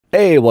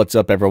Hey, what's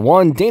up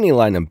everyone? Danny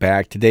Lightning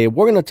back. Today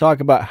we're going to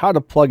talk about how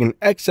to plug an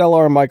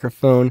XLR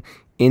microphone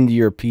into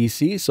your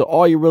PC. So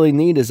all you really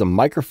need is a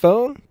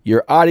microphone,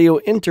 your audio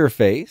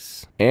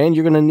interface, and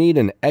you're going to need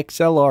an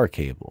XLR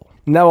cable.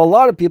 Now a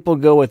lot of people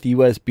go with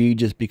USB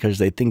just because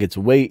they think it's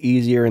way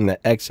easier and the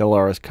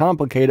XLR is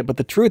complicated, but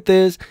the truth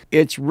is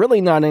it's really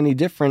not any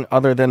different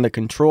other than the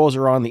controls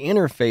are on the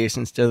interface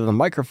instead of the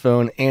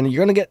microphone, and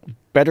you're going to get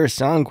better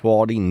sound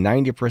quality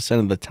 90%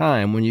 of the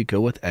time when you go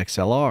with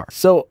XLR.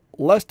 So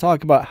let's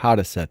talk about how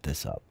to set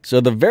this up.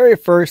 So the very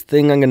first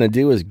thing I'm going to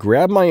do is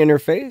grab my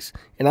interface,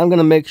 and I'm going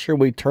to make sure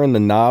we turn the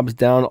knobs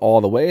down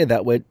all the way.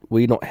 That way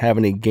we don't have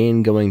any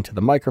gain going to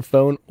the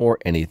microphone or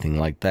anything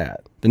like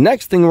that. The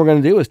next thing we're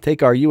going to do is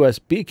take our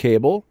USB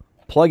cable,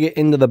 plug it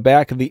into the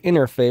back of the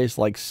interface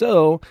like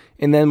so,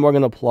 and then we're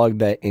going to plug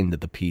that into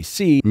the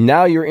PC.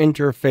 Now your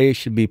interface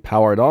should be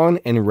powered on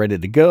and ready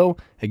to go.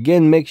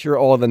 Again, make sure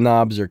all the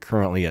knobs are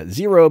currently at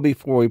 0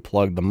 before we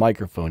plug the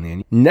microphone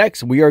in.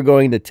 Next, we are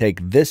going to take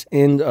this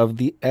end of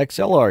the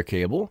XLR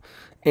cable,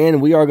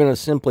 and we are going to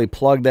simply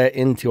plug that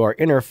into our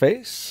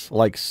interface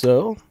like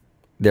so.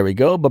 There we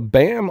go, but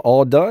bam,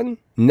 all done.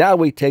 Now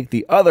we take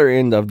the other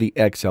end of the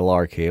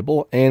XLR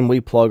cable and we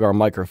plug our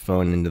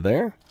microphone into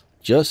there,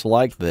 just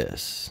like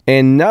this.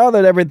 And now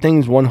that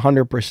everything's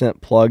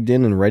 100% plugged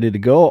in and ready to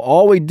go,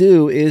 all we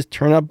do is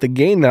turn up the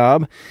gain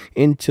knob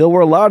until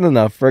we're loud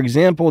enough. For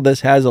example,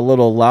 this has a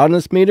little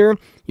loudness meter.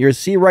 You'll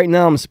see right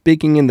now I'm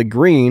speaking in the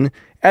green.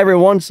 Every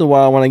once in a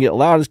while when I get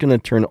loud, it's going to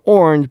turn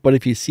orange, but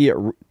if you see it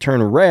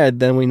turn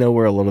red, then we know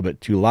we're a little bit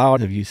too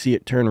loud. If you see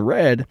it turn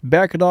red,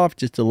 back it off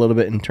just a little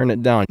bit and turn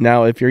it down.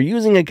 Now, if you're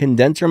using a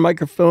condenser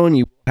microphone,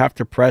 you have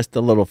to press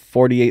the little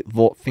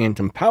 48-volt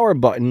phantom power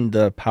button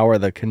to power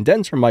the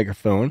condenser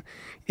microphone.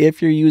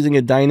 If you're using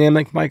a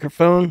dynamic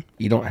microphone,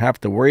 you don't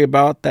have to worry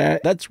about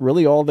that. That's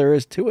really all there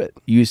is to it.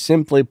 You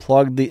simply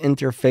plug the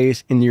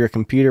interface into your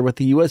computer with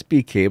the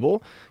USB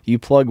cable. You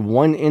plug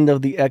one end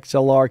of the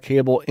XLR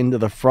cable into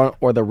the front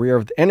or the rear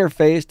of the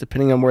interface,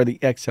 depending on where the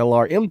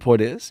XLR input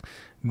is.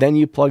 Then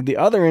you plug the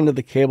other end of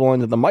the cable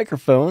into the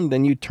microphone.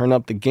 Then you turn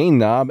up the gain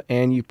knob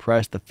and you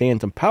press the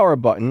phantom power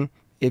button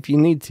if you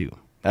need to.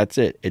 That's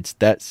it. It's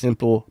that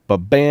simple, but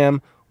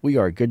bam, we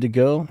are good to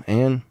go.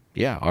 And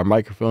yeah, our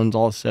microphone's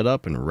all set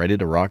up and ready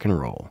to rock and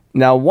roll.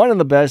 Now, one of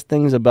the best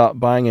things about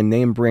buying a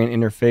name brand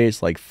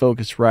interface like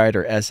Focusrite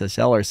or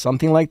SSL or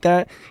something like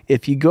that,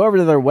 if you go over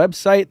to their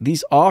website,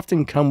 these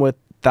often come with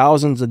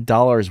thousands of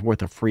dollars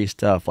worth of free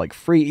stuff like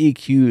free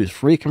EQs,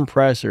 free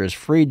compressors,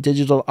 free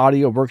digital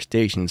audio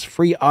workstations,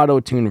 free auto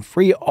tune,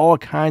 free all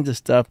kinds of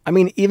stuff. I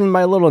mean, even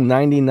my little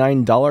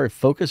 $99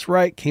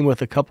 Focusrite came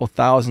with a couple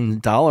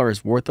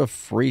 $1,000s worth of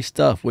free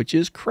stuff, which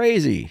is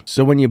crazy.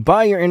 So when you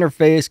buy your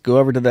interface, go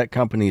over to that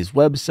company's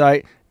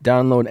website,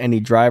 download any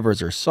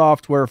drivers or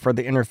software for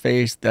the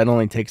interface. That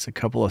only takes a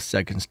couple of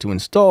seconds to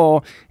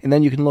install, and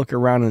then you can look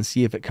around and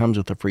see if it comes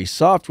with a free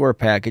software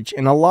package,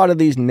 and a lot of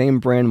these name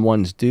brand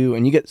ones do,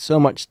 and you get so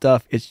much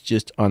stuff, it's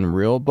just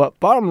unreal. But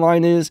bottom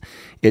line is,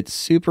 it's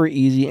super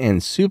easy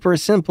and super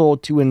simple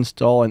to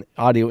install an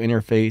audio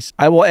interface.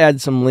 I will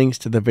add some links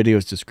to the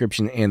video's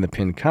description and the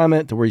pinned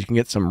comment to where you can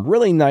get some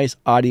really nice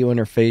audio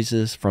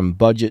interfaces from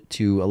budget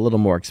to a little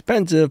more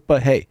expensive,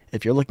 but hey,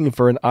 if you're looking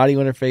for an audio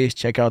interface,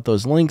 check out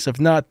those links. If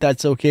not,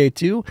 that's okay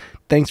too.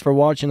 Thanks for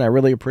watching. I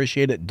really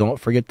appreciate it. Don't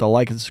forget to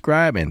like and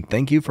subscribe, and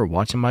thank you for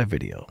watching my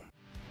video.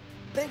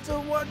 Thanks for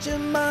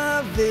watching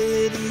my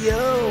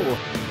video.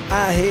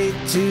 I hate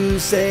to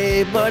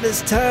say, but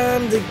it's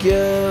time to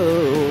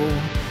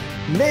go.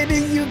 Maybe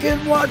you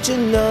could watch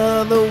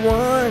another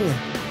one.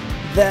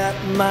 That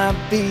might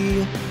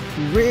be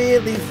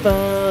really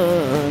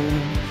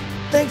fun.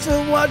 Thanks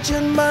for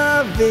watching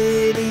my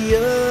video.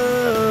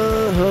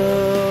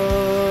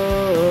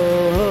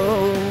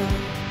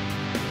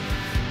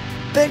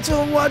 Thanks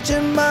for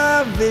watching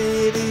my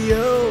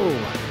video.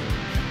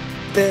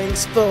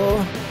 Thanks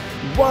for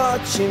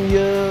watching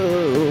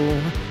you.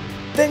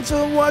 Thanks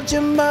for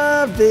watching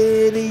my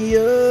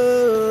video.